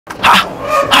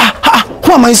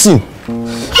Who am I seeing?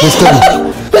 Mr.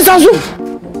 Azu!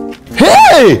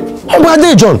 Hey! How about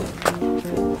that, John?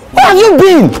 Where have you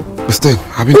been? Mr.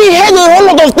 We heard a whole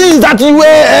lot of things that you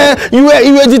were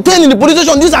detained in the police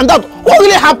station, this and that. What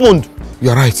really happened?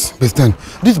 You're right, Mr.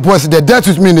 These boys, they're dead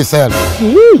with me in the cell.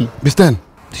 Hey! Mr.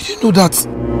 Did you know that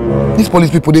these police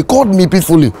people, they called me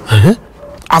peacefully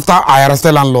after I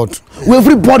arrested landlord?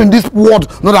 Everybody in this world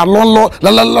know that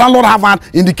landlord have hand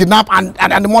in the kidnap and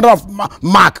the murder of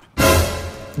Mark.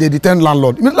 They detained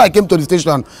landlord. Immediately I came to the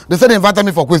station, they said they invited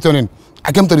me for questioning.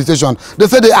 I came to the station. They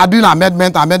said they are doing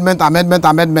amendment.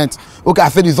 Okay, I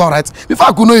said it's all right. Before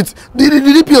I could know it,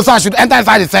 the DPO said I should enter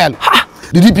inside the cell.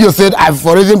 The DPO said I'm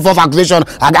for raising false accusation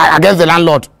against the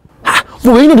landlord.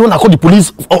 So were you not the one that called the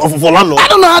police for landlord? I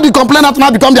don't know how the complainant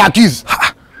now become the accused.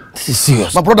 This is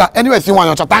serious. My brother, anyway, see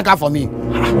one, thank her for me.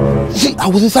 See, I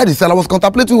was inside the cell. I was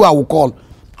contemplating who I would call.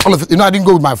 All of it, I didn't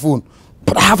go with my phone.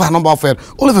 But I have her number of her.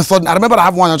 All of a sudden, I remember I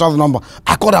have one number.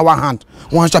 I called her one hand.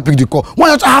 One picked the call.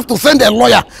 I have to send a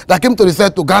lawyer that came to the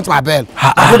cell to grant my bail.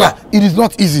 My brother, it is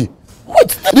not easy. What?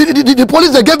 The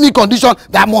police, they gave me condition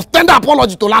that I must tender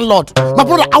apology to landlord. My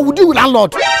brother, I will deal with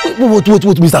landlord. Wait,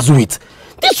 Mr. Zuit.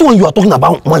 This one you are talking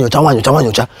about, Wanyocha. You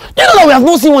know that we have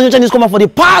not seen Wanyocha in this coma for the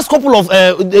past couple of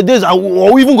days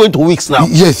or even going to weeks now.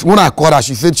 Yes, when I called her,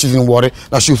 she said she's in worry,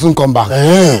 that she'll soon come back.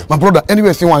 My brother,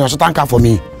 anyway, see Wanyocha, thank her for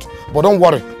me. But don't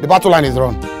worry, the battle line is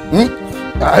run.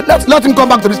 Let him come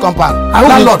back to this compound. I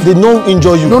hope they don't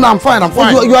injure you. No, I'm fine.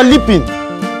 You are leaping.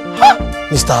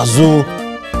 Mr. Azu,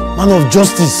 man of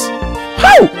justice.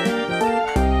 How?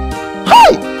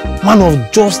 Man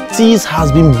of justice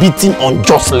has been beaten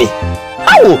unjustly.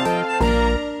 How?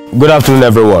 Good afternoon,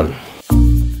 everyone.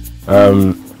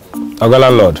 Oga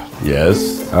Landlord.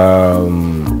 Yes.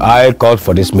 I called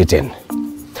for this meeting.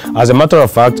 As a matter of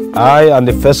fact, I and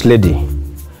the First Lady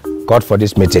called for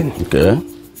this meeting. Okay.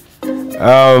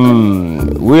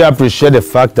 We appreciate the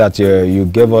fact that you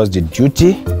gave us the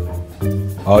duty,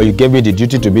 or you gave me the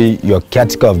duty to be your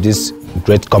caretaker of this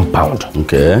great compound.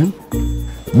 Okay.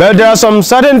 But there are some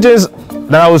certain things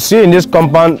that I will see in this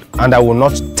compound and I will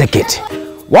not take it.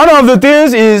 One of the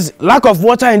things is lack of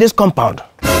water in this compound.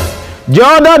 The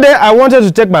other day I wanted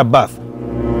to take my bath.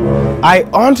 I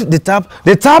on the tap.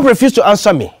 The tap refused to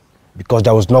answer me because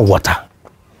there was no water.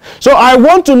 So I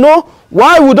want to know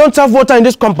why we don't have water in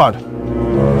this compound.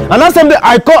 And last time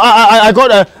I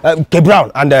called K.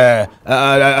 Brown and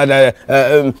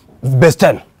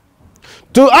Besten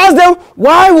to ask them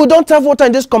why we don't have water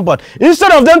in this compound.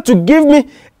 Instead of them to give me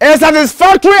a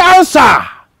satisfactory answer,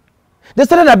 they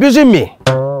started abusing me,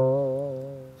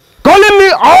 calling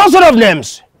me all sorts of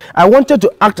names. I wanted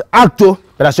to act,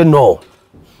 but I said no.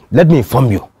 Let me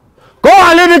inform you.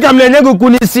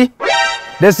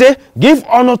 They say, give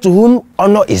honor to whom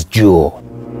honor is due.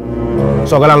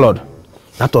 So, landlord,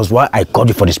 that was why I called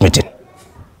you for this meeting.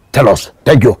 Tell us.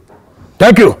 Thank you.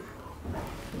 Thank you.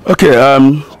 Okay,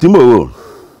 Timo,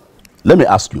 let me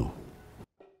ask you.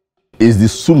 Is the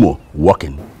sumo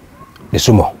working? The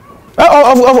sumo?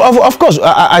 Of course.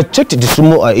 I checked the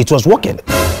sumo. It was working.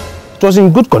 It was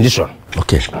in good condition.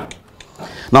 Okay.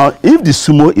 Now, if the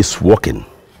sumo is working,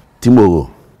 Timo,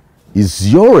 it's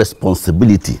your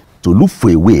responsibility to look for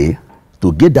a way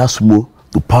to get that sumo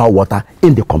to power water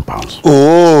in the compound.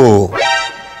 Oh.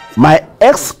 My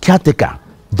ex-caretaker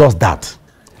does that.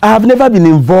 I have never been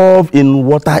involved in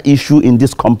water issue in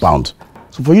this compound.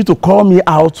 So for you to call me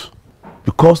out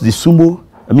because the sumo,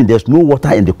 there's no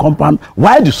water in the compound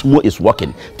while the sumo is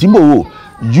working, Timo,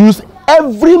 use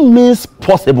every means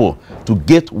possible to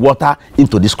get water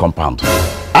into this compound.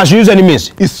 I should use any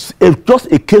means? It's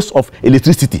just a case of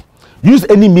electricity. Use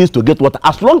any means to get water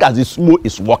as long as the sumo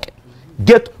is working.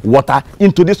 Get water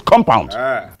into this compound.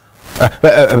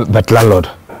 But landlord,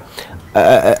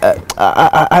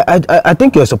 I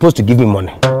think you're supposed to give me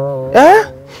money.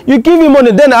 You give me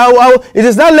money, then it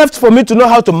is not left for me to know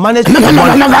how to manage money.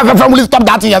 No, will you stop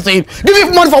that thing you're saying? Give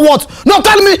me money for what? No,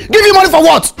 tell me, give you money for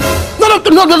what? No.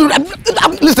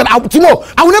 Listen, Timo,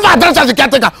 I will never address you as the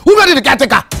caretaker. Who made you the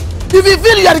caretaker? If you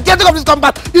feel you are the caretaker of this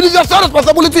compound, it is your sole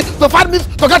responsibility to find means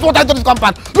to get water into this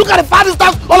compound. Look at the far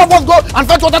distance, all of us go and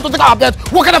fetch water to take our bed.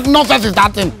 What kind of nonsense is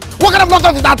that thing? Please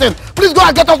go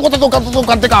and get us water so we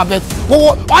can take our bed.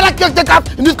 Other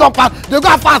caretakers in this compound, they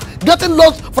go fast, getting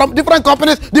loans from different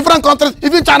companies, different countries,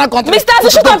 even China countries. Mr.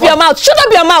 Azu, shut up your mouth. Shut up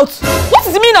your mouth. What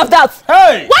is the meaning of that?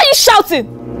 Hey! Why are you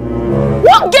shouting?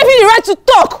 What gave you the right to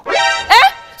talk?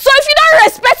 So if you don't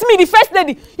respect me, the First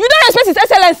Lady, you don't respect His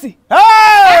Excellency.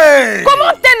 Hey! Come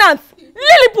on, tenants,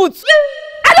 Lilliput.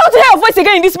 I don't want to hear your voice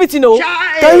again in this meeting, no.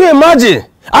 Can you imagine?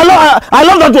 I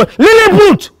love that word,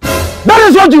 Lilliput. That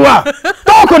is what you are.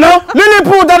 Talk now.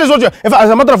 Lilliput, that is what you are. In fact, as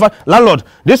a matter of fact, landlord,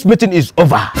 this meeting is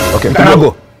over. Okay, can I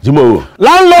go? Jimo.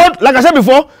 Landlord, like I said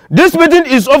before, this meeting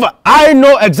is over. I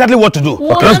know exactly what to do.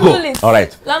 Okay, let's go. All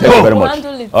right. Thank you very much.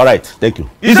 All right, thank you.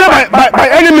 He said by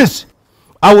any means,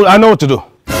 I know what to do.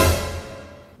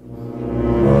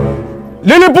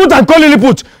 Lilliput and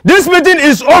co-Lilliput, this meeting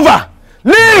is over.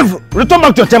 Leave! Return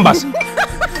back to your chambers.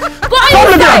 Stop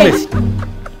looking at me.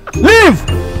 Leave!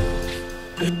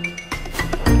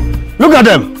 Look at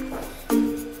them.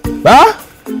 Huh?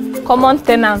 Common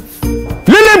tenants.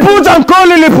 Lilliput and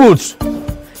co-Lilliput.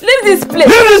 Leave this place. Leave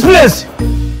this place.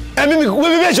 Mimi,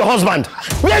 where's your husband?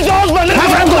 Where's your husband?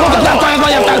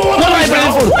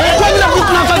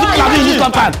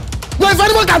 No, if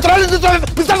anyone can tolerate this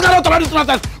nonsense, Mr. cannot tolerate this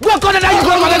nonsense. Go and call the guy you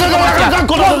call your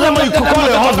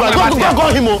husband. Go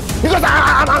call him, because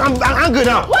I'm angry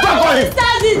now. Go call him.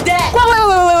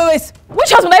 Wait.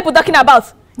 Which husband are you talking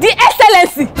about? The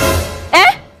Excellency.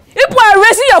 Eh? People are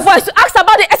raising your voice to ask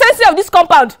about the excellency of this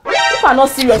compound. People are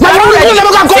not serious. I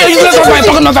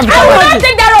will not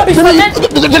take that rubbish from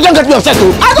Don't get me upset.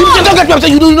 Don't get me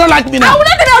upset. You do not like me now. I will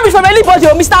not take that rubbish from anybody,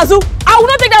 Mr. Azu. I will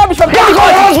not take that rubbish from anybody.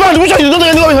 Call your husband. Which one you don't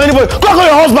take any rubbish from anybody? Go call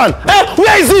your husband.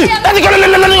 Where is he? Let me come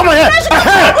here. Look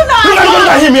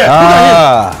at him here.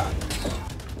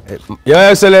 Your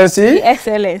Excellency. The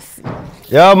Excellency.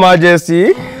 Your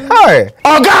Majesty. Hi.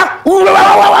 Oga, we're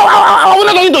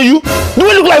not talking to you. Do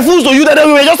we look like fools to you that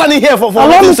we were just standing here for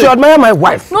Allow me to admire my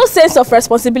wife. No sense of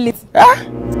responsibility.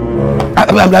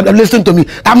 Listen to me.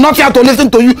 I'm not here to listen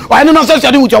to you or any nonsense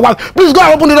you're doing with your wife. Please go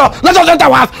and open the door. Let us enter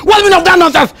our house. What's the meaning of that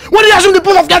nonsense? When you assume the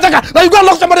post of caretaker that you go and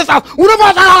lock somebody's house, we never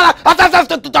access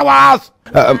to our house.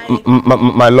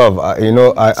 My love,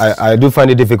 I do find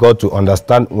it difficult to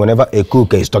understand whenever a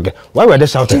cook is talking. Why were they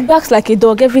shouting? He barks like a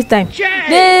dog every time.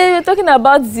 They were talking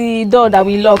about the door that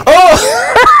we locked.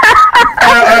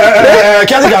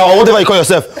 Caretaker or whatever you call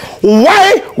yourself.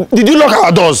 Why did you lock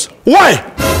our doors? Why?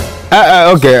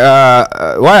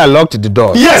 Why I locked the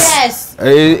door? Yes.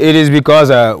 It is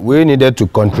because we needed to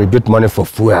contribute money for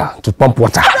fuel to pump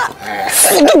water.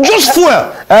 Just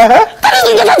fuel.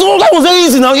 That was very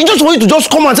easy now. You just want to just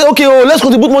come and say, okay, let's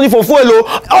contribute money for fuel.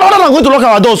 Other than going to lock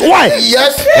our doors. Why?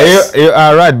 Yes. You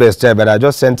are right, best chair, but I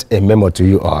just sent a memo to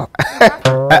you all.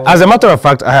 As a matter of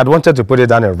fact, I had wanted to put it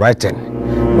down in writing,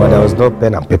 but there was no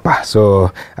pen and paper,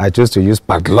 so I chose to use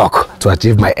padlock to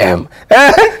achieve my aim.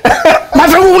 My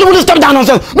friend, will you stop that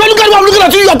nonsense? No, look at me, I'm looking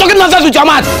at you. You're talking nonsense with your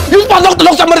mouth. You padlock to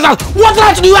lock somebody's house. What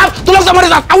right do you have to lock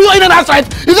somebody's house? Are we all in an house right?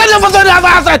 Is there any of us in an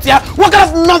house right here? What kind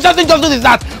of nonsense injustice is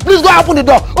that? Please go and open the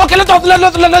door. Okay, let's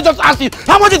just ask you.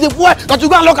 How much is the fuel that you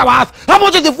go and lock our house? How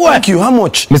much is the fuel? Thank you. How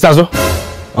much? Mr. Azo,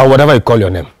 or whatever you call your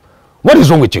name, what is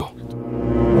wrong with you?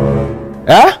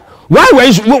 Why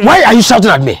are you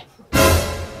shouting at me?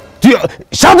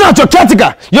 Shouting at your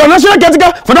caretaker, your national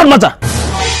caretaker for that matter.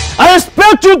 I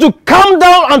expect you to calm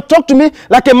down and talk to me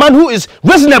like a man who is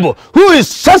reasonable, who is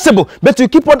sensible, but you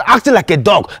keep on acting like a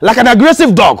dog, like an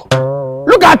aggressive dog.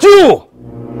 Look at you!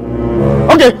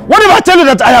 Okay, what if I tell you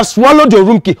that I have swallowed your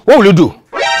room key? What will you do?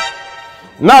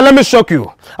 Now let me shock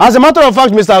you. As a matter of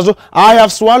fact, Mr. Azu, I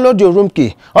have swallowed your room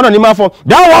key. Do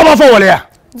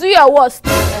your worst.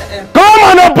 Come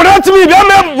and operate me.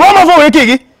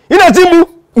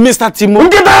 Mr. Timo.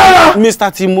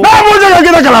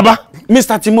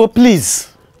 Mr. Timo, please.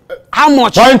 How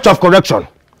much? Point of correction.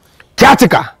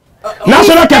 Caretaker.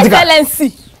 National caretaker.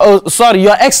 Excellency. Oh, sorry,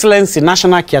 Your Excellency,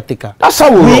 National Caretaker. That's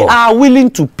how we are willing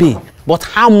to pay, but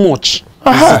how much?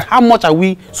 How much are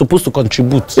we supposed to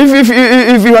contribute?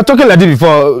 If you were talking like this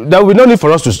before, there will be no need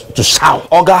for us to shout.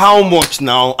 Oga, how much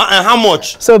now? How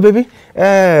much? So, baby,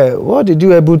 what did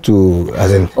you able to,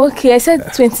 as in? Okay, I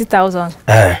said 20,000.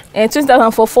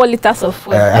 20,000 for 4 liters of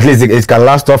fuel. At least it can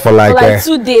last up for like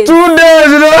 2 days. 2 days,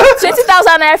 you know?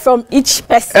 20,000 from each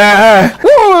person.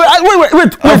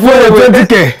 Wait,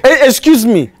 20K. Excuse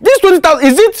me. This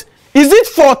 20,000, is it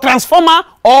for transformer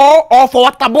or for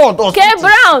water board or Okay,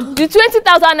 Brown, the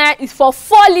 20,000 is for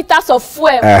 4 liters of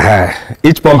fuel.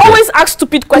 Each pump. Always ask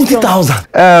stupid questions. 20,000.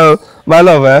 My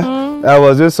love, I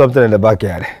was doing something in the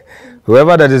backyard.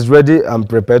 Whoever that is ready and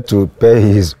prepared to pay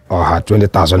his or her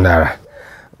 20,000 naira,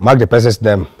 mark the person's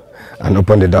name and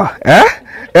open the door.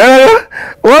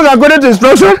 What according to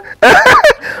instruction?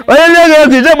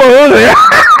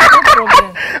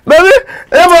 Baby,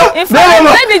 in fact,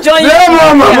 let me join you.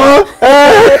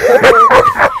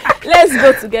 Let's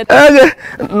go together. Okay.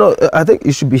 No, I think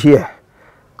you should be here.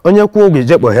 On your cool,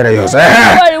 don't worry,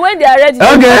 when they are ready, they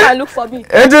will come and look for me.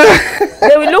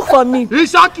 They will look for me. He'll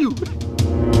shock you.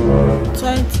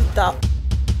 20,000.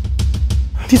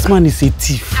 This man is a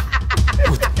thief.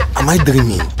 Am I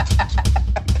dreaming?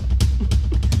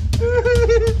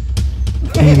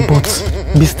 But,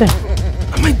 Bisten.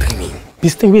 Am I dreaming?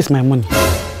 Bisten, where's my money?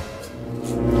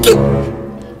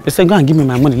 Bisten, go and give me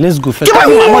my money. Let's go first. Give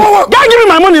me my money. Go and give me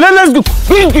my money. Let's go.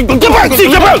 Give me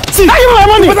my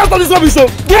money. You better stop this rubbish.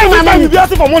 Give me my money. You be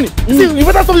asking for money. See, you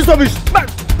better stop this rubbish.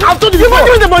 I've told you before. You must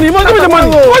give me the money. You must give me the money.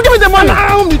 You must give me the money.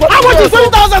 How much is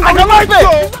 20,000? I cannot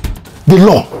pay. The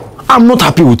law, I'm not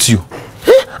happy with you.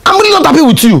 I'm really not happy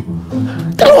with you.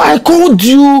 That's why I called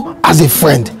you as a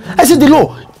friend. I said, the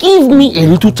law, give me a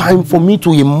little time for me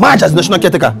to emerge as national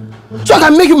caretaker, so I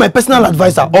can make you my personal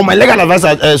advisor or my legal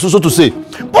advisor, so to say.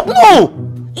 But no,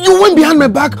 you went behind my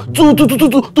back to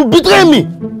betray me,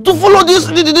 to follow this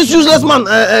useless man,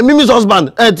 Mimi's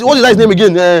husband. What is his name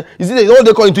again? Is it what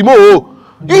they call him? Timo?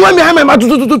 You went behind my back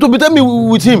to betray me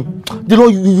with him. The law,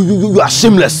 you are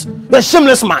shameless. You're a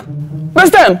shameless man.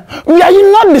 Bisten, we are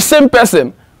you not the same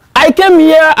person? I came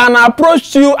here and I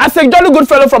approached you as a jolly good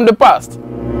fellow from the past.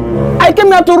 I came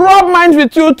here to rub minds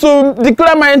with you to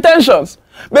declare my intentions.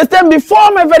 But then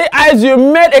before my very eyes, you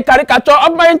made a caricature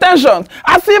of my intentions,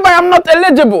 as if I am not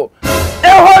eligible.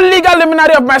 A whole legal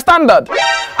luminary of my standard.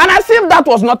 And as if that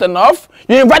was not enough,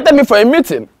 you invited me for a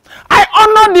meeting. I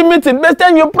honored the meeting, but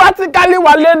then you practically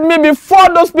waylaid me before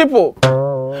those people.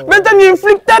 But then you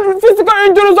inflicted physical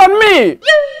injuries on me.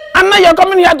 And now you're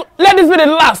coming here to let this be the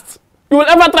last you will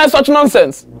ever try such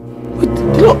nonsense. Wait,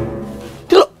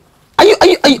 Dilo, are you,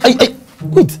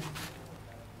 wait.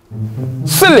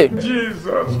 Silly.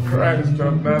 Jesus Christ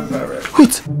of Nazareth.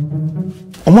 Wait.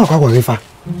 Oma kwa rifa.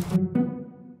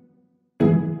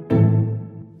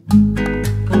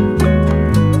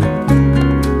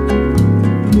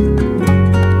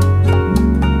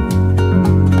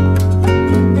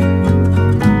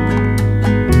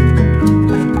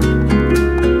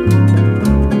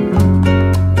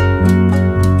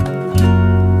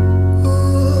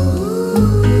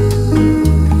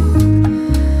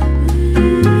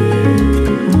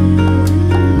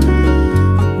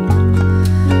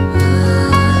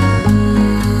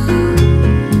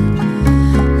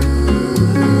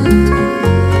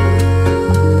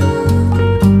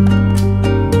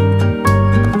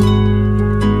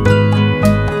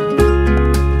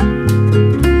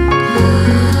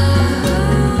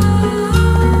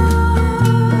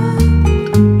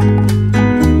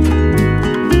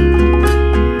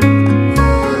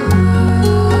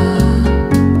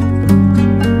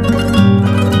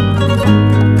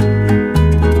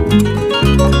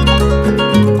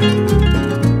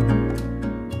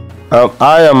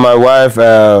 I and my wife,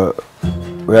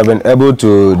 we have been able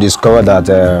to discover that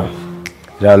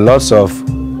there are lots of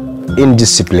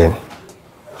indiscipline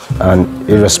and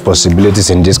irresponsibilities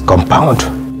in this compound.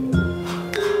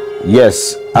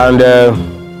 Yes, and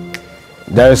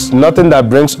there is nothing that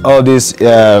brings all this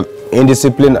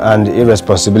indiscipline and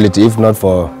irresponsibility if not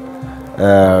for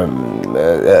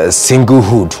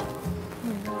singlehood.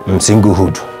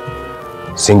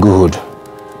 Singlehood.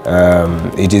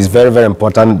 It is very, very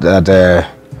important that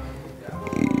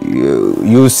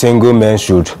you single men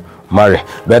should marry.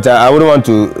 But I wouldn't want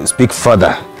to speak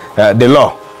further. The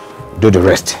law, do the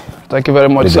rest. Thank you very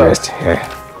much, sir. Do the rest. Yeah.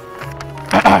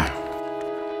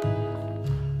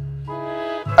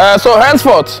 So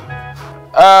henceforth,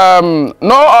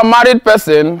 no unmarried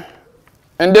person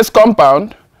in this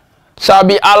compound shall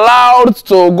be allowed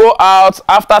to go out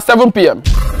after 7 p.m.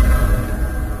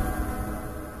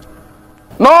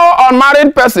 No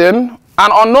unmarried person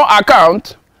and on no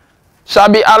account shall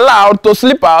be allowed to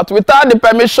sleep out without the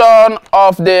permission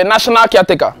of the national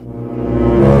caretaker.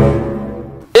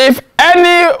 If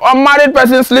any unmarried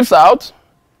person sleeps out,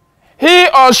 he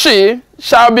or she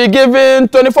shall be given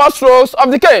 24 strokes of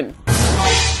the cane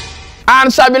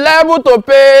and shall be liable to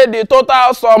pay the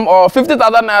total sum of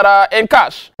 50,000 naira in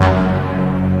cash.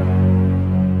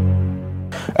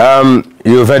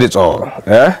 You've heard it all.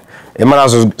 Eh?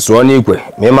 Let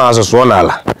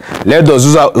those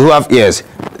who have ears,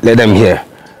 let them hear.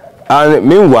 And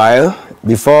meanwhile,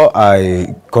 before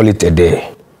I call it a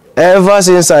day, ever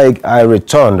since I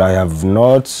returned, I have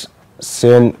not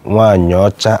seen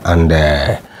Wanyocha and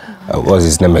what's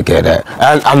his name again?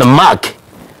 And Mark.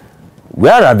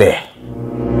 Where are they?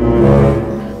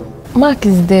 Mark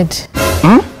is dead.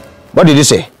 What did you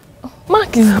say?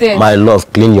 Mark is dead. My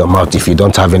love, clean your mouth if you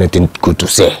don't have anything good to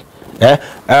say. Eh?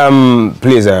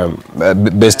 Please,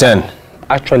 Besten.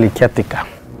 Actually, caretaker.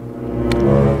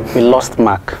 We lost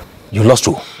Mark. You lost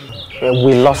who?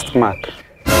 We lost Mark.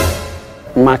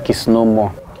 Mark is no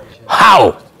more.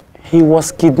 How? He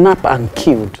was kidnapped and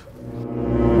killed.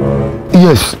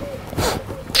 Yes.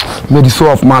 May the soul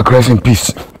of Mark rest in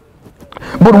peace.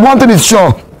 But one thing is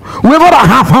sure, Whoever that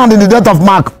have hand in the death of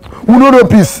Mark will know no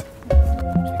peace.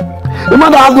 The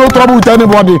man that has no trouble with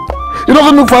anybody. He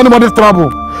doesn't look for anybody's trouble.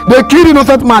 They kill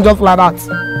innocent man just like that.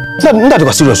 That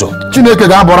was serious. Chineke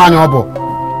ga-abọrọ anyị ọbọ.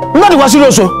 That was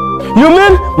serious. You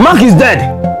mean Mark is dead?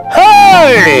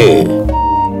 Hey!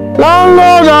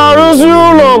 Landlord arụsị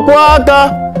ụlọ kwa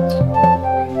aka.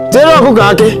 Tere ọkụkọ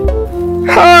akị.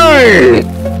 Hey!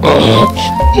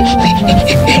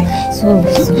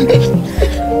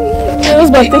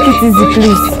 Husband, take it easy,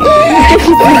 please. Take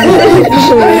it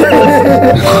easy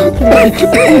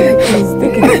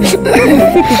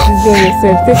on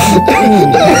yourself. Take it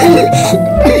easy.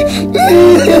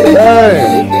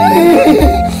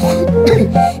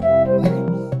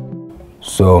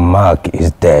 So Mark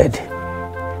is dead.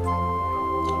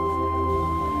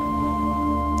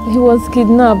 He was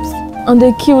kidnapped and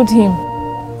they killed him.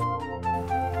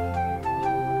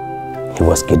 He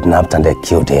was kidnapped and they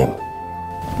killed him.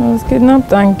 He was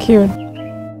kidnapped and killed.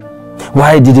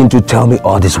 Why didn't you tell me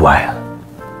all this while?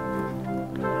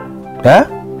 Huh?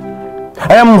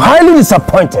 I am highly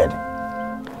disappointed.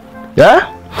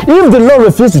 Yeah? If the law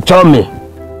refused to tell me,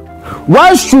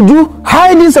 why should you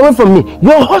hide this away from me,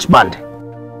 your husband?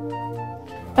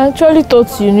 I actually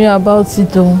thought you knew about it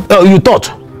though. Oh, you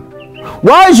thought?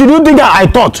 Why should you think that I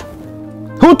thought?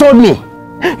 Who told me?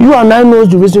 You and I know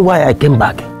the reason why I came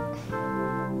back.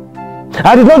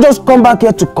 I did not just come back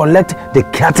here to collect the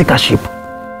caretakership.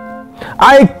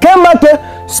 I came back here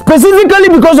specifically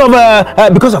because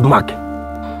of Mark.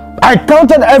 I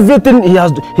counted everything he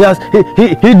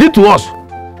did to us,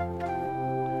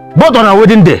 both on our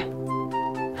wedding day.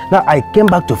 Now I came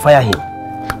back to fire him,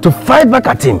 to fight back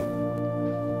at him.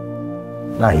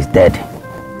 Now he's dead.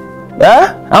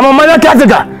 Eh? I'm a minor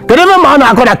caretaker.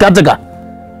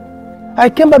 I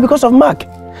came back because of Mark.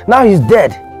 Now he's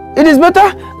dead. It is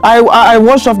better I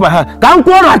wash off my hand. Can't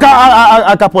go like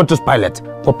a Pontius Pilate.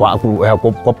 The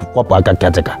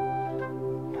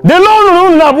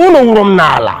Lord no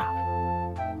nala.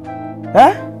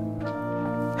 Eh?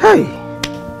 Hey.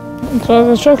 It was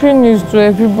a shocking news to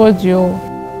everybody.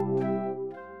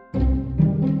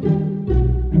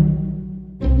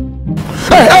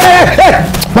 Hey!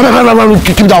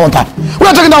 Keep that water. We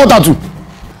are taking that water too.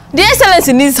 The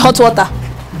Excellency needs hot water.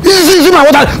 This is my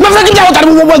water. My friend, keep that water.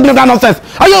 What's that nonsense?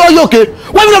 Are you okay?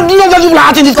 Why do you know that people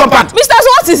are in this compound? Mr. So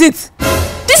what is it?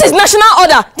 This is national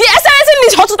order. The Excellency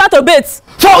needs hot water to bathe.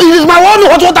 So it is my own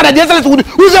hot water that the Excellency would.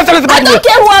 Who's the Excellency? I don't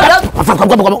care who I'm not.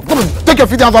 Come on. Take your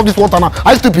feet out of this water now.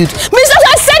 Are you stupid? Mr. So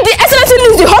I said the Excellency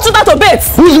needs the hot water to bathe.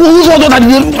 Who's hot water?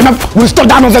 Will stop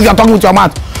that nonsense you are talking with your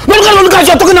mouth. No, look at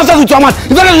you are talking nonsense with your mouth.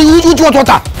 Is that which hot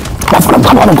water?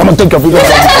 Come on, take your feet out.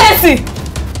 His Excellency!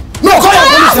 No, call your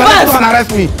police and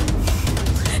arrest me.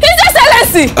 His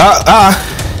Excellency!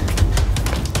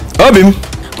 Obim,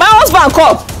 My husband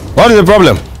come. what is the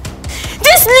problem?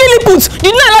 This Lilliput did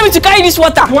not allow me to carry this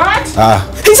water. What?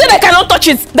 He said I cannot touch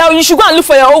it, that you should go and look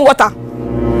for your own water.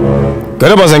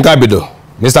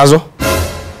 Mr. Azo?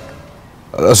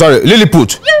 Sorry,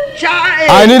 Lilliput.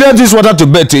 I needed this water to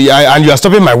bathe and you are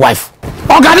stopping my wife.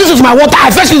 Okay, this is my water.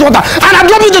 I fetch this water and I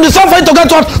drop it to the sun for it to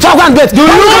get hot so I can bathe. Do you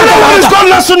know what is called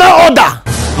national order?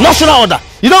 National order.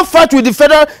 You don't fight with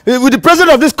the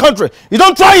president of this country. You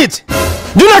don't try it.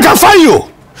 Do you know I can fire you?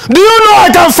 Do you know I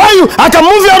can fire you? I can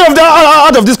move you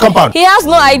out of this compound. He has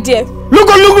no idea. Look.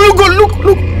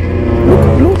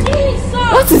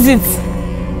 What is it?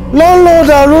 Landlord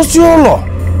Luciolo.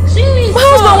 My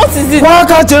husband, what is it?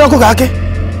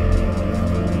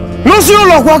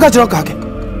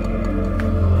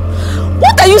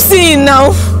 What are you seeing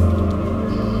now?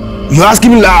 You're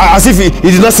asking me as if he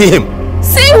did not see him.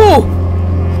 See who?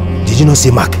 Did you not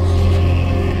see Mark?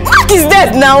 Mark is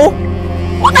dead now.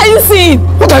 What are you seeing?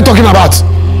 What are you talking about?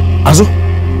 Azu?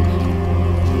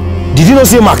 Did you not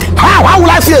see Mark? How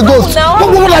will I see a ghost? What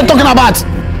are you talking about?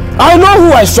 I know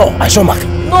who I saw. I saw Mark.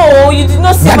 No, you did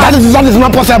not see Mark. That is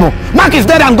not possible. Mark is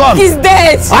dead and gone. He's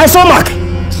dead. I saw Mark.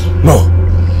 No.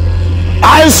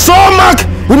 I saw Mark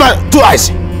with my 2 eyes.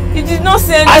 You did not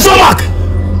see anything. I saw Mark.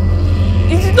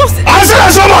 You did not see. I said I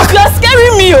saw Mark. You are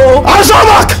scaring me, oh. I saw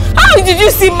Mark. How did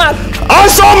you see Mark? I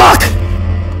saw Mark.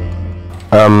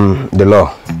 The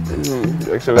law.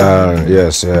 Excellency.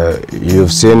 Yes,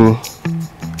 you've seen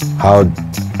how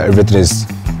everything is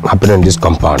happening in this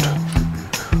compound.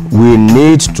 We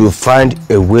need to find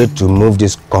a way to move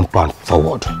this compound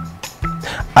forward.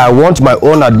 I want my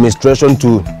own administration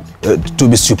to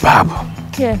be superb.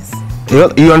 Yes.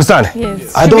 You understand?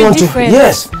 Yes. I don't want to. Different.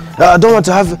 Yes. I don't want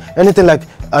to have anything like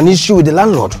an issue with the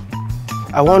landlord.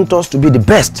 I want us to be the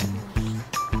best.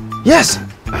 Yes.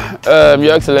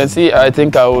 Your Excellency, I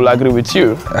think I will agree with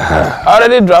you. I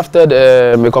already drafted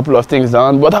a couple of things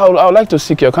down, but I would like to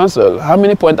seek your counsel. How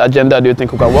many point agenda do you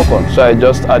think we can work on? So I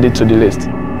just add it to the list.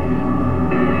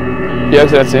 Your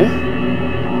Excellency?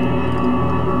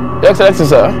 Your Excellency,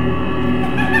 sir?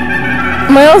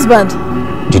 My husband.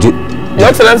 Did you? Your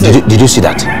Excellency? Did you see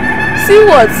that? See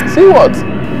what? See what?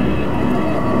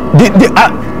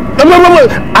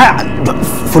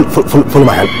 Follow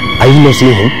my hand. Are you not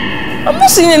seeing him? I'm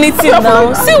not seeing anything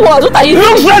now. See what? What are you doing?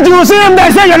 Look straight, you will see him there.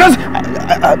 Say you're not.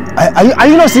 Are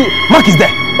you not seeing? Mark is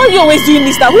there. Why are you always doing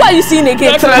this now? Who are you seeing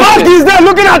again? Mark is there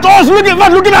looking at us, looking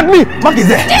at me. Mark is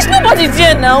there. There's nobody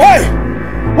there now. Hey!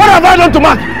 What have I done to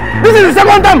Mark? This is the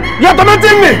second time you're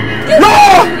tormenting me.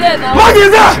 No! Mark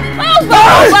is there! My husband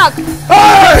is back.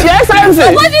 Hey! Your Excellency!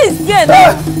 Nobody is there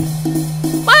now.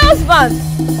 My husband.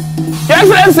 Your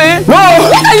Excellency! No!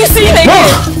 What are you seeing again?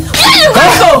 Where are you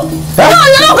going to? No,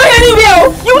 you're not going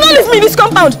anywhere. You will not leave me in this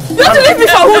compound. You have to leave me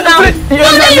for who now? Where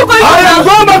are you going I am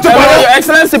going back to Ghana. Your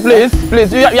Excellency, please.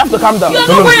 You have to calm down. You're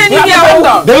not going anywhere. Calm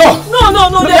down. The law. No.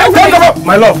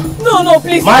 My love. No,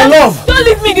 please. My love. Don't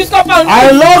leave me in this compound.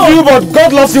 I love you, but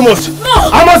God loves you most.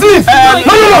 No. I must leave.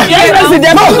 No. Your Excellency,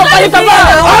 I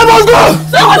must go.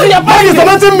 Mark is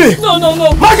tormenting me. No.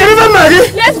 Mark, can you even marry?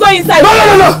 Let's go inside.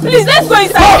 No. Please, let's go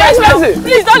inside. Your Excellency.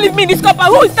 Please don't leave me in this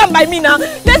compound. Who will stand by me now?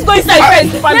 Let's go inside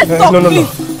first. Let's talk, please.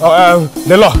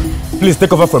 The law, please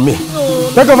take over from me.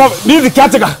 Take over. Leave the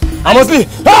caretaker. I must leave.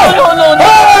 No.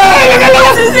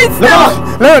 What is it now?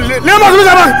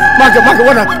 Mark,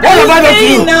 what have I done to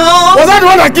you? Was I the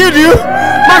one that killed you?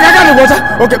 Mark, I can't water.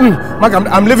 Okay, Mark,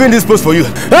 I'm leaving this post for you.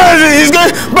 He's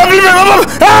going.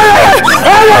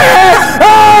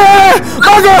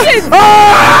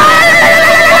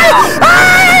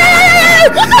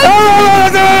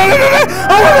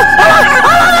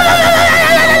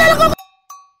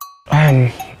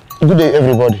 Good day,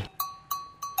 everybody.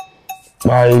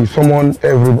 By someone,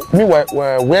 everybody. Meanwhile,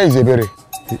 where is Ebere?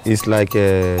 It's like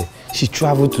she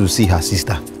traveled to see her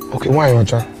sister. Okay,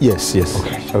 Wanyocha? Yes.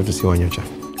 Okay. She traveled to see Wanyocha.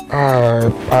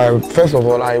 First of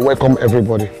all, I welcome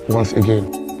everybody once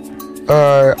again.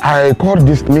 I called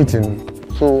this meeting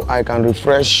so I can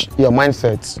refresh your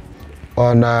mindset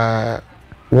on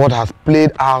what has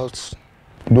played out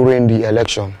during the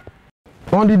election.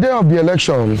 On the day of the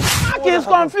election, Mark is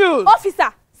confused.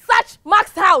 Officer, search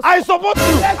Mark's house. I support you.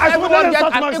 I support them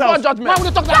search Mark's house. Why would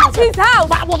you talk Search his house.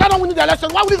 was I not winning the election?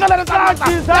 Why would you let us Search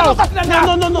his house. No. Was I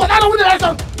not winning the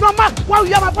election? No, Mark, why would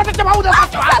you have my protection? Why would you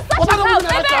search your house? Search his house.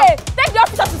 Baby, take the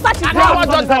officer to search his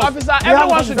house. Officer,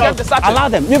 everyone should get the search. Allow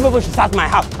them. Nobody should search my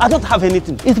house. I don't have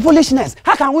anything. It's foolishness.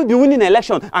 How can we be winning an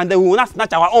election and then we will not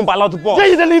snatch our own ballot box?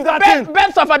 They didn't leave that thing.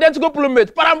 Birds of identical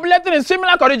plumage, perambulating in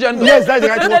similar origin. Yes, that's the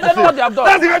right one to They know what they have done.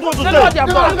 That's the right one to They know what they have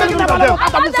done.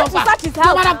 Search his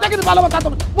house. I've taken the ballot out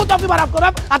of both of you have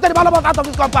corrupt and take the ballot out of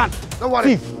this compound. Don't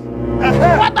worry.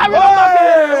 What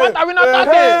are we not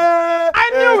talking?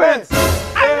 I knew it.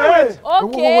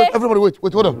 Okay. Wait, everybody,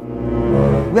 wait, hold on.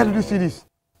 Where did you see this?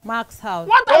 Mark's house.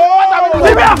 What are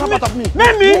we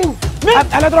Me.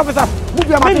 Electoral officer, move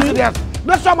your mouth to there.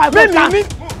 Make sure my vote counts.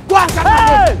 Go and count my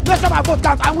vote. Make sure my vote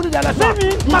counts. I win the election.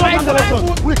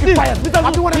 We keep quiet. I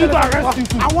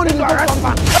want you to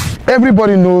arrest.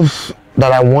 Everybody knows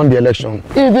that I won the election.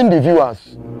 Even the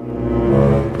viewers,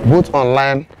 both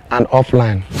online and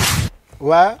offline.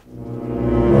 Well,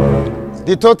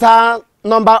 the total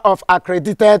number of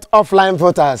accredited offline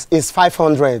voters is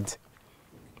 500.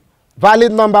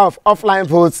 Valid number of offline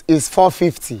votes is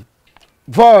 450.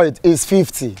 Void is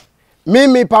 50.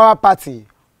 Mimi Power Party,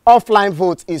 offline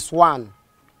vote is 1.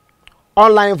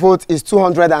 Online vote is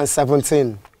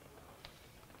 217.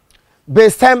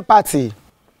 Base 10 Party,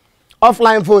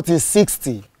 offline vote is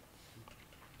 60.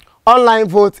 Online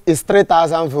vote is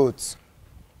 3,000 votes.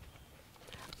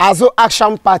 Azo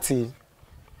Action Party,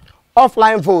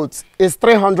 offline vote is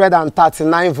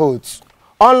 339 votes.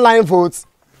 Online vote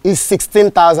is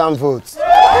 16,000 votes.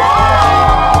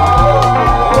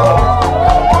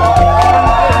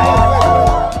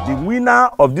 The winner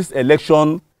of this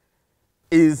election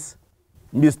is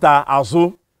Mr.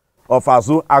 Azo of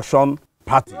Azo Action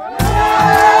Party.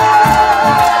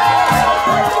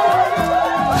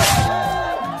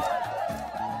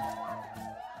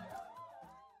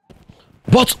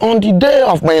 But on the day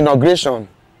of my inauguration,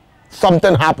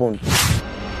 something happened.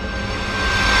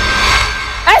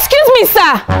 Excuse me,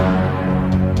 sir.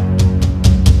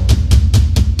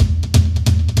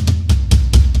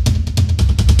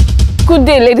 Good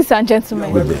day, ladies and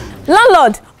gentlemen. Good day.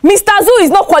 Landlord, Mr. Zoo is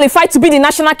not qualified to be the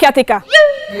national caretaker.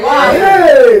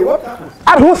 Hey, what happened?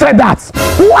 And who said that?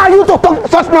 Who are you to talk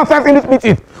such nonsense in this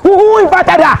meeting? Who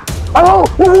invited her? Oh,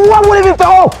 what would it be?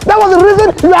 Oh, that was the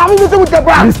reason you are having meeting with your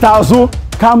brand. Mr.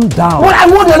 Azu, calm down. But I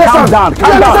want the election. Calm down.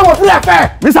 Calm the down. election was free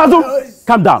affair. Mr. Azu,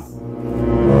 calm down.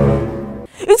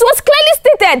 It was clearly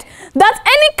stated that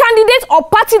any candidate or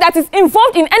party that is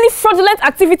involved in any fraudulent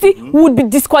activity would be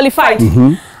disqualified.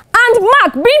 And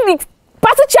Mark, being the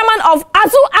party chairman of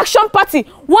Azu Action Party,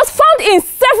 was found in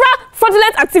several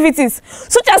fraudulent activities,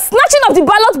 such as snatching of the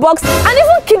ballot box and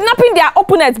even kidnapping their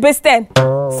opponents based then.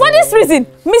 For this reason,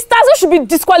 Mr. Azu should be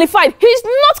disqualified. He is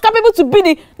not capable to be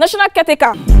the national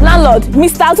caretaker. Landlord,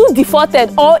 Mr. Azu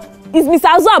defaulted, or is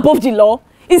Mr. Azu above the law?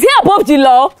 Is he above the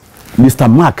law? Mr.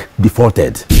 Mark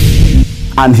defaulted,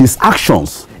 and his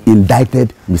actions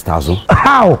indicted Mr. Azu.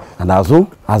 How? And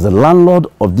Azu, as the landlord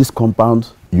of this compound,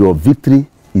 your victory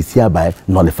is hereby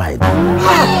nullified.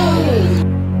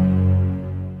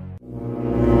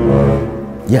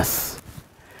 Yes.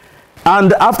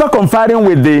 And after conferring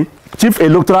with the Chief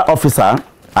Electoral Officer,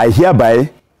 I hereby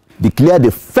declare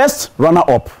the first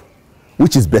runner-up,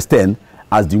 which is Besten,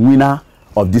 as the winner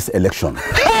of this election.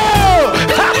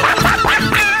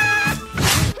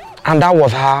 And that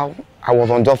was how I was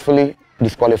unjustly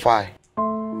disqualified.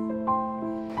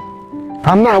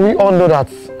 And now we all know that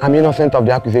I'm innocent of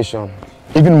the accusation.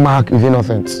 Even Mark is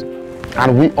innocent.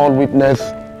 And we all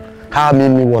witnessed how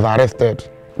Mimi was arrested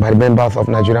by the members of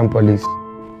Nigerian police.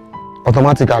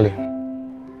 Automatically,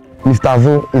 Mr.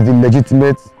 Azu is the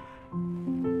legitimate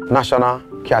national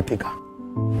caretaker.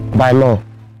 By law,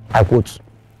 I quote.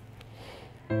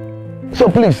 So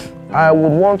please, I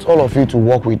would want all of you to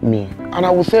work with me. And I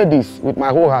will say this with my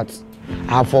whole heart.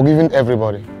 I have forgiven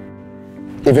everybody.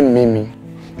 Even Mimi.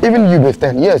 Even you,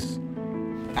 Besten. Yes,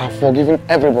 I have forgiven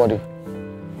everybody.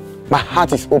 My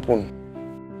heart is open.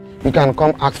 You can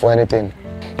come ask for anything.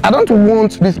 I don't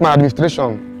want this my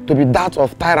administration to be that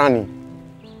of tyranny.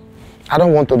 I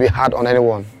don't want to be hard on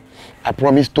anyone. I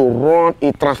promise to run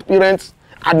a transparent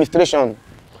administration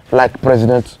like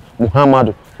President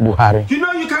Muhammadu Buhari. You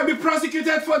know you can be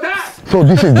prosecuted for that. So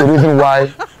this is the reason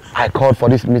why I called for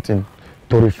this meeting,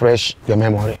 to refresh your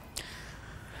memory.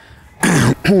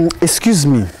 Excuse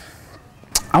me.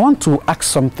 I want to ask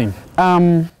something.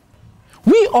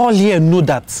 We all here know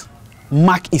that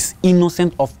Mark is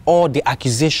innocent of all the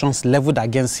accusations leveled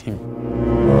against him.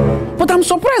 But I'm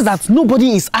surprised that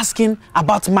nobody is asking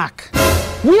about Mark.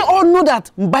 We all know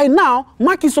that by now,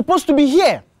 Mark is supposed to be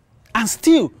here. And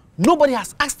still, nobody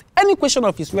has asked any question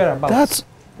of his whereabouts.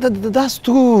 That's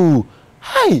true.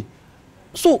 Hi.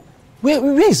 So,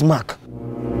 where is Mark?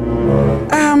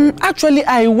 Actually,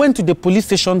 I went to the police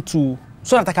station so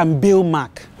that I can bail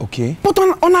Mark. Okay. But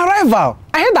on arrival,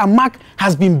 I heard that Mark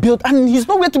has been bailed and he's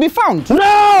nowhere to be found.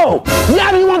 No!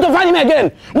 Where do you want to find him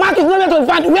again? Mark is nowhere to be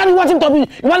found. Where do you want him to be?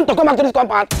 You want him to come back to this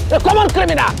compound? A common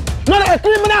criminal. Not a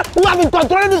criminal who has been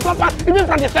controlling this compound even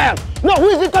from the cell. No, who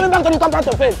is he coming back to this compound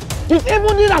to face? If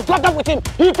even he has caught up with him,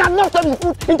 he cannot step his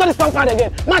foot into this compound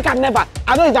again. Mark can never.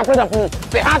 I know he's afraid of me.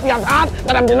 Perhaps he has heard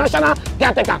that I'm the national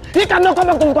caretaker. He cannot come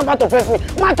back to this compound to face me.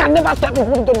 Mark can never step his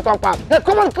foot into this compound. A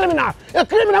common criminal. A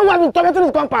criminal who has been tormenting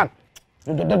this compound.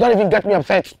 Don't even get me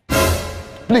upset.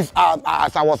 Please,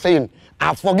 as I was saying,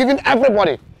 I've forgiven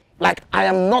everybody. Like, I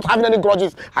am not having any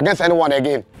grudges against anyone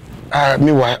again.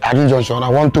 Meanwhile, at this junction, I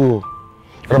want to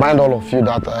remind all of you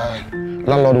that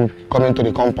landlord will come into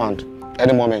the compound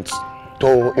any moment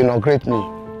to inaugurate me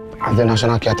as the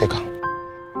national caretaker.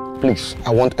 Please,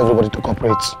 I want everybody to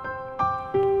cooperate.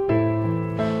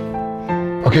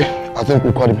 Okay, I think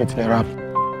we'll call the meeting a wrap.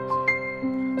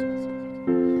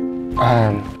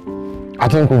 I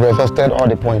think we've exhausted all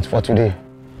the points for today.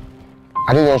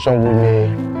 At this junction, we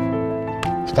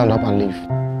may stand up and leave.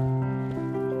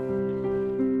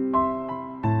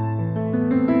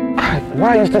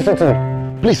 Why are you still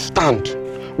sitting? Please stand.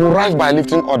 We'll rise by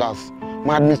lifting orders.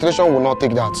 My administration will not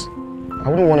take that. I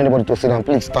wouldn't want anybody to sit down.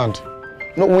 Please stand.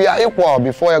 No, we are equal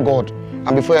before God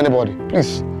and before anybody.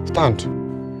 Please stand.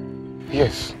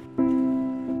 Yes.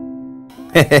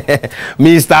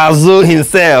 Mr. Azu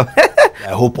himself.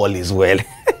 I hope all is well.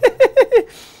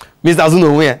 Mr. Azu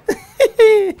no where?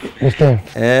 Listen,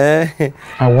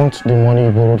 I want the money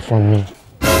you borrowed from me.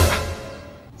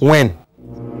 When?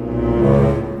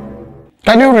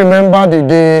 Can you remember the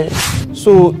day?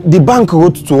 So the bank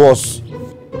wrote to us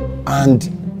and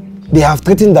they have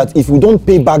threatened that if we don't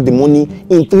pay back the money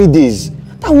in 3 days,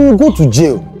 that we will go to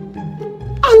jail.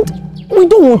 And we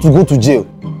don't want to go to jail.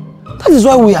 That is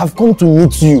why we have come to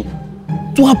meet you,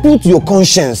 to appeal to your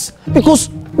conscience, because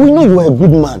we know you are a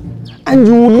good man and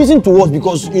you will listen to us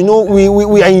because you know we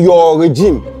are in your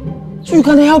regime. So you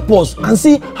can help us and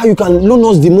see how you can loan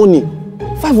us the money.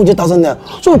 500,000 naira.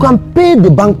 So we can pay the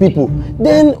bank people.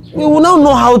 Then we will now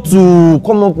know how to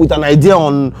come up with an idea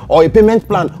on or a payment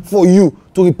plan for you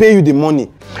to repay you the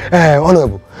money.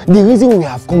 Honorable, the reason we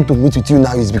have come to meet with you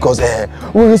now is because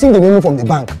we received a memo from the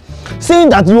bank saying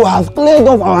that you have cleared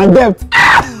off our debt.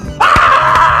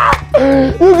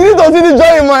 You need to see the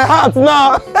joy in my heart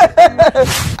now.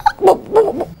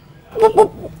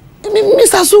 but,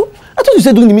 Mr. Su, I thought you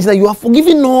said during the meeting that you are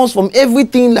forgiving us from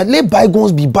everything, like let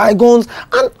bygones be bygones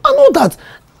and all that.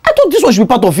 I thought this one should be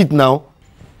part of it now.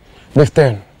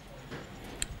 Listen,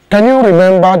 can you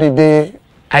remember the day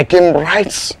I came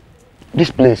right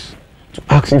this place to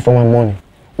ask you for my money?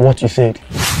 What you said?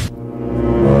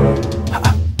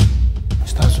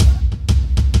 Mr. Su.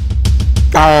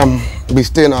 I am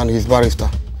Bistain and his barrister.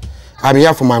 I'm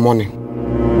here for my money.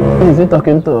 Is he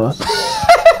talking to us?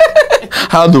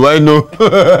 How do I know?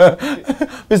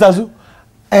 Mr. Su,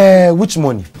 which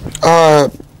money?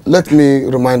 Let me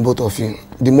remind both of you.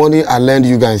 The money I lend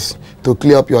you guys to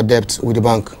clear up your debt with the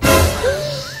bank.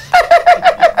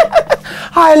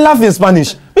 I laugh in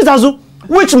Spanish. Mr. Su,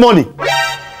 which money?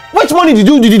 Which money did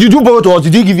you borrow to us?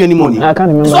 Did you give you any money? I can't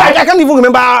remember. So I can't even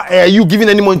remember you giving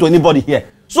any money to anybody here.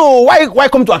 So why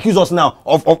come to accuse us now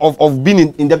of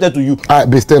being indebted to you?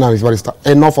 Bistain and his barrister.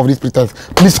 Enough of this pretense.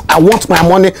 Please, I want my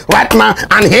money right now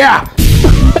and here.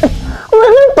 We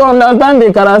need to understand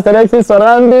the characteristics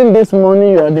surrounding this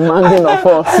money you are demanding of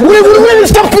us. Will you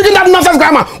stop speaking that nonsense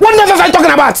grammar? What nonsense are you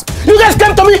talking about? You guys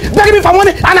came to me begging me for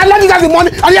money and I lent you guys the money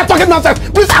and you're talking nonsense.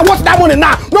 Please, I want that money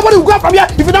now. Nobody will go from here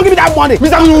if you don't give me that money.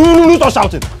 Mr. No, stop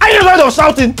shouting. Are you afraid of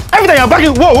shouting? Every time you're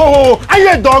backing, whoa. Are you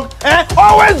a dog?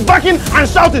 Always backing and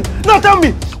shouting. Now tell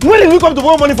me, when did we come to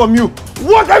borrow money from you?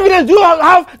 What evidence do you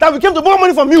have that we came to borrow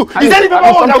money from you? Is there any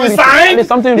paperwork that we signed?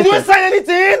 Did we sign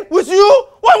anything with you?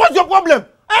 What's your problem?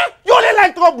 You only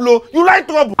like trouble. You like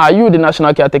trouble. Are you the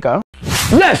national caretaker?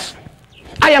 Yes,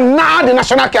 I am now the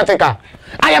national caretaker.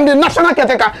 I am the national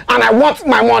caretaker and I want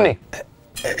my money.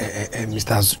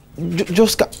 Mr. Azu,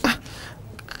 just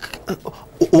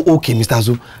okay, Mr.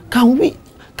 Azu,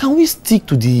 can we stick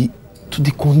to the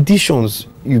conditions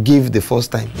you gave the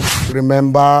first time?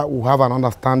 Remember, we have an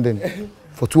understanding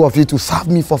for two of you to serve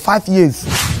me for 5 years.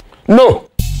 No,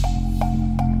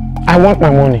 I want my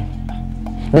money.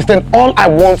 Listen, all I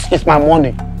want is my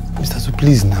money. Mr. Azu,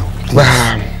 please now.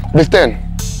 Listen,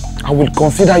 I will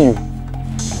consider you.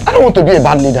 I don't want to be a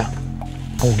bad leader.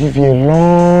 I will give you a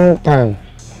long time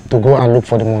to go and look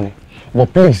for the money.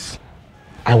 But please,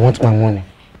 I want my money.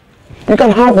 You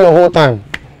can have your whole time.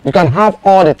 You can have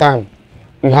all the time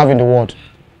you have in the world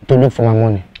to look for my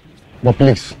money. But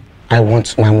please, I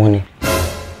want my money.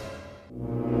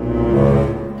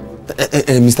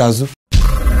 Mr. Azu.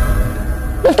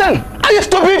 Listen, are you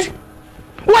stupid?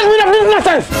 What's the meaning of this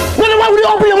nonsense? Why would you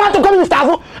open your mouth to come in, Mr.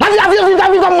 Azu?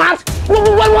 Have you got mad?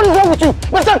 What is wrong with you?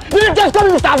 Listen, you didn't just call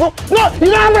me Mr. Azu. No,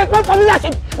 you don't have respect for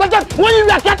leadership. Listen, when you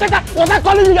were a caretaker, was I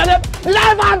calling you your name? Did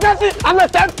I ever address it?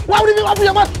 Understand? Why would you open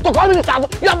your mouth to call me Mr. Azu?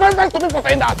 You are very, very stupid for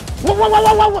saying that.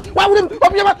 Why would you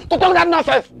open your mouth to talk that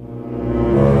nonsense?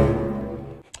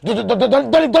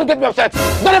 Don't get me upset.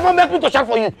 Don't ever make me to shout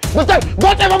for you. Listen,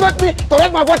 don't ever make me to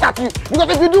raise my voice at you. Because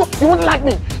if you do, you won't like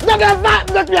me. Don't ever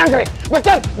make me angry.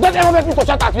 Listen, don't ever make me to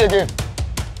shout at you again.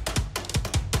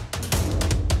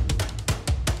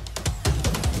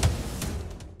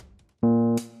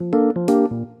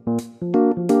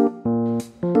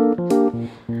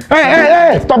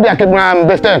 Hey, stop there,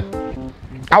 Bestin.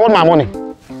 I want my money.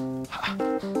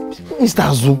 Mr.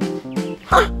 Azu,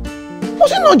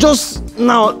 was it not just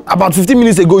now, about 15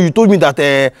 minutes ago, you told me that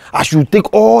I should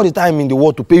take all the time in the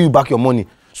world to pay you back your money?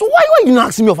 So why are you not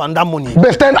asking me of that money?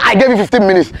 Bestin, I gave you 15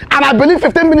 minutes. And I believe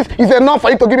 15 minutes is enough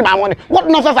for you to give me my money. What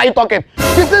nonsense are you talking?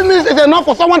 15 minutes is enough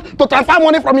for someone to transfer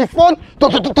money from his phone to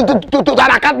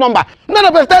that account number. No,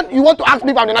 Bestin, you want to ask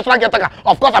me if I'm the national caretaker.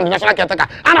 Of course I'm the national caretaker.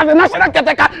 And as the national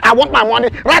caretaker, I want my money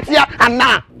right here and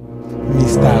now.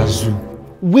 Mr. Azu,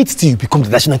 wait till you become the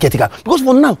national caretaker. Because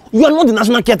for now, you are not the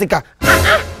national caretaker.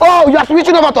 Oh, you are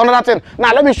switching over to another thing.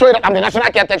 Now let me show you that I'm the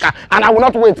national caretaker and I will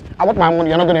not wait. I want my money.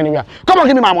 You're not going anywhere. Come on,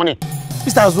 give me my money.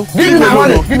 Mr. Azu, give me my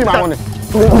money. Give me my money.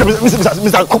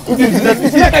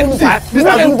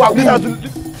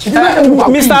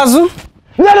 Mr. Azu?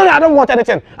 No, I don't want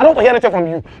anything. I don't want to hear anything from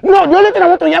you. No, the only thing I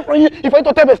want to hear from you is for you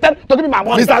to tell me to give me my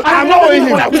money. I'm not owing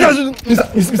you.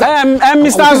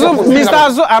 Mr.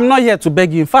 Azu, I'm not here to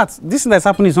beg you. In fact, this thing that's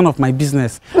happening is none of my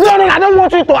business. No, I don't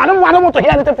want you to. I don't want to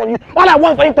hear anything from you. All I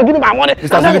want for you to give me my money.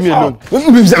 Mr. Azu, leave me alone.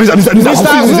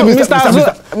 Mr.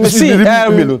 Azu, see,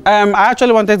 I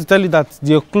actually wanted to tell you that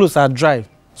your clothes are dry.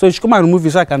 So you should come and remove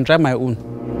it so I can dry my own.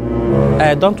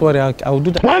 Don't worry, I will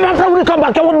do that. My man will come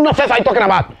back. What nonsense are you talking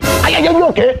about? Are you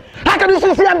okay? How can you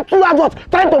see two adults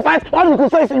trying to fight? All you can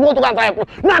say is you want to go and try.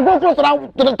 Now go close to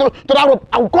that rope.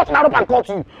 I will cut that rope and cut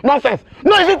you. Nonsense.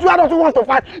 No, is it two adults who want to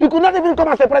fight? You could not even come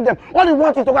and separate them. All you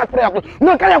want is to go and spray your clothes.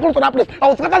 No, carry your clothes to that place. I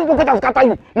will scatter you pocket and scatter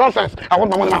you. Nonsense. I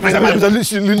want my money, my friend.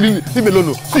 Leave me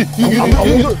alone. See,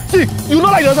 you know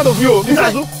like the other of you.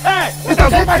 Hey,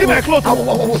 give me my clothes.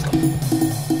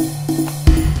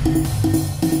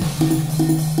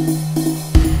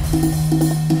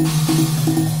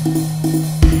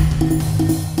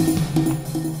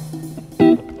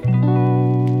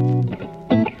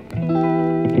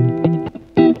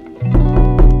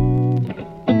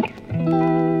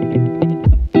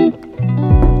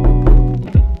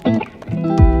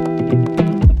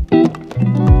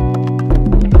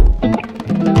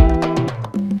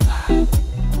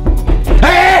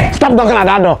 Stop knocking at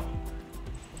that door.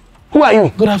 Who are you?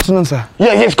 Good afternoon, sir.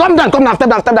 Yes, come down,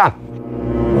 step down.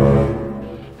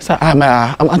 Sir, I'm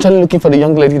actually looking for the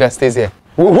young lady that stays here.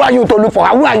 Who are you to look for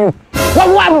her? Who are you?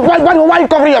 Why are you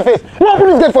covering your face? Who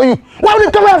opened this gate for you? Why would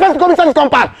you cover your face to come inside this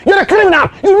compound? You're a criminal.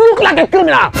 You look like a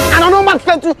criminal. And I know man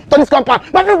sent you to this compound.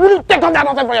 But will you take off that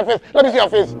nonsense from your face? Let me see your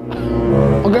face.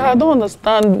 Okay, I don't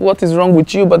understand what is wrong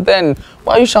with you, but then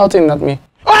why are you shouting at me?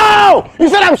 Oh! You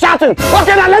said I'm shouting.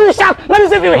 Okay, now let me shout. Let me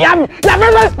see if you hear me. You're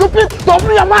very, very stupid to open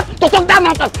your mouth to talk that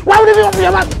nonsense. Why would you open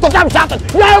your mouth to say I'm shouting?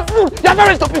 You're a fool. You're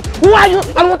very stupid. Who are you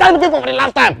and what are you looking for the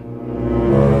last time?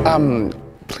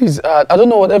 Please, I don't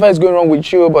know whatever is going wrong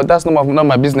with you, but that's not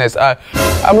my business.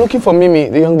 I'm looking for Mimi,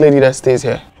 the young lady that stays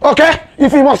here. Okay,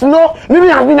 if you must know, Mimi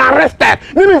has been arrested.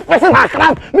 Mimi is facing her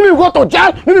crime. Mimi will go to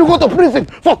jail. Mimi will go to prison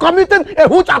for committing a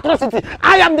huge atrocity.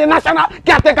 I am the national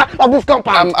caretaker of this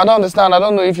compound. I don't understand. I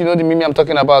don't know if you know the Mimi I'm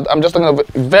talking about. I'm just talking about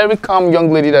a very calm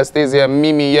young lady that stays here.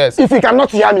 Mimi, yes. If you cannot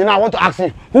hear me now, I want to ask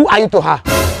you, who are you to her?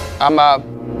 I'm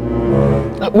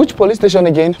which police station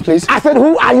again, please? I said,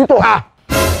 who are you to her?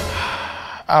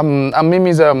 I'm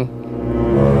Mimi's, never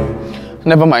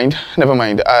mind.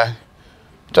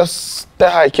 Just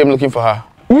tell her I came looking for her.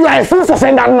 You are a fool for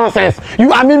saying that nonsense.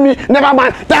 You are Mimi, never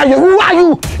mind. Tell you, who are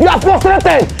you? You are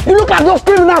frustrated. You look like those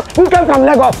criminals who came from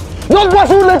Lagos. Those boys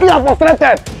who lately are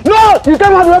frustrated. No, you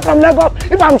came all the way from Lagos.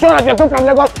 If I'm sure that you came from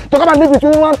Lagos to come and live with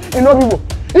you woman in Obibo.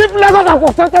 If Lagos are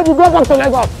frustrated, you go back to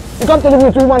Lagos. You come to live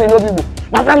with you woman in Obibo.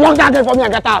 My friend, lock that gate for me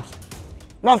and get out.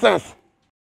 Nonsense.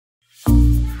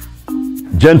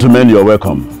 Gentlemen, you're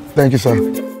welcome. Thank you, sir.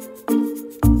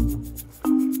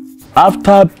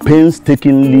 After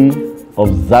painstakingly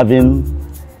observing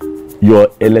your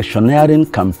electioneering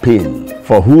campaign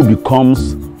for who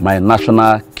becomes my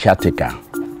national caretaker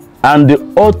and the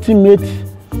ultimate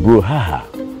brouhaha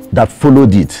that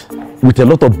followed it with a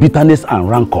lot of bitterness and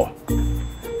rancor,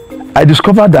 I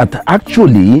discovered that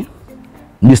actually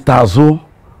Mr. Azo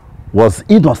was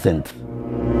innocent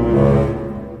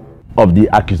of the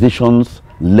accusations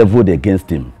leveled against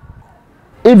him.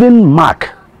 Even Mark,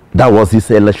 that was his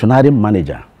electioneering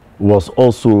manager, was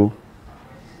also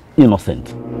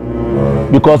innocent,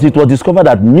 because it was discovered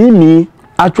that Mimi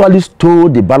actually stole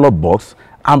the ballot box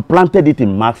and planted it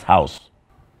in Mark's house.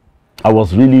 I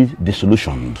was really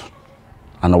disillusioned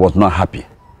and I was not happy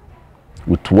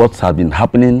with what had been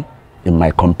happening in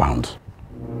my compound.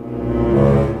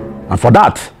 And for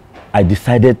that, I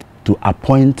decided to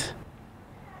appoint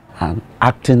an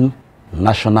acting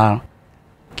national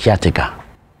caretaker.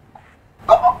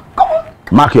 Come on.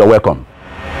 Mark, you're welcome.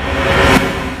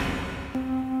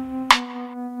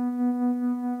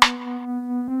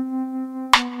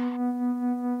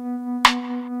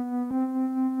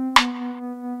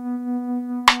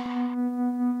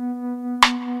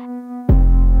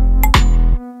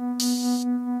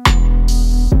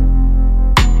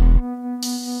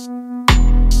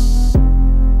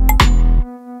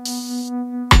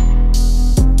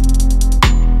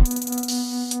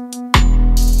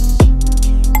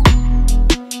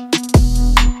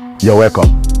 You're welcome.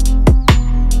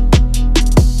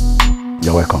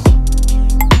 You're welcome.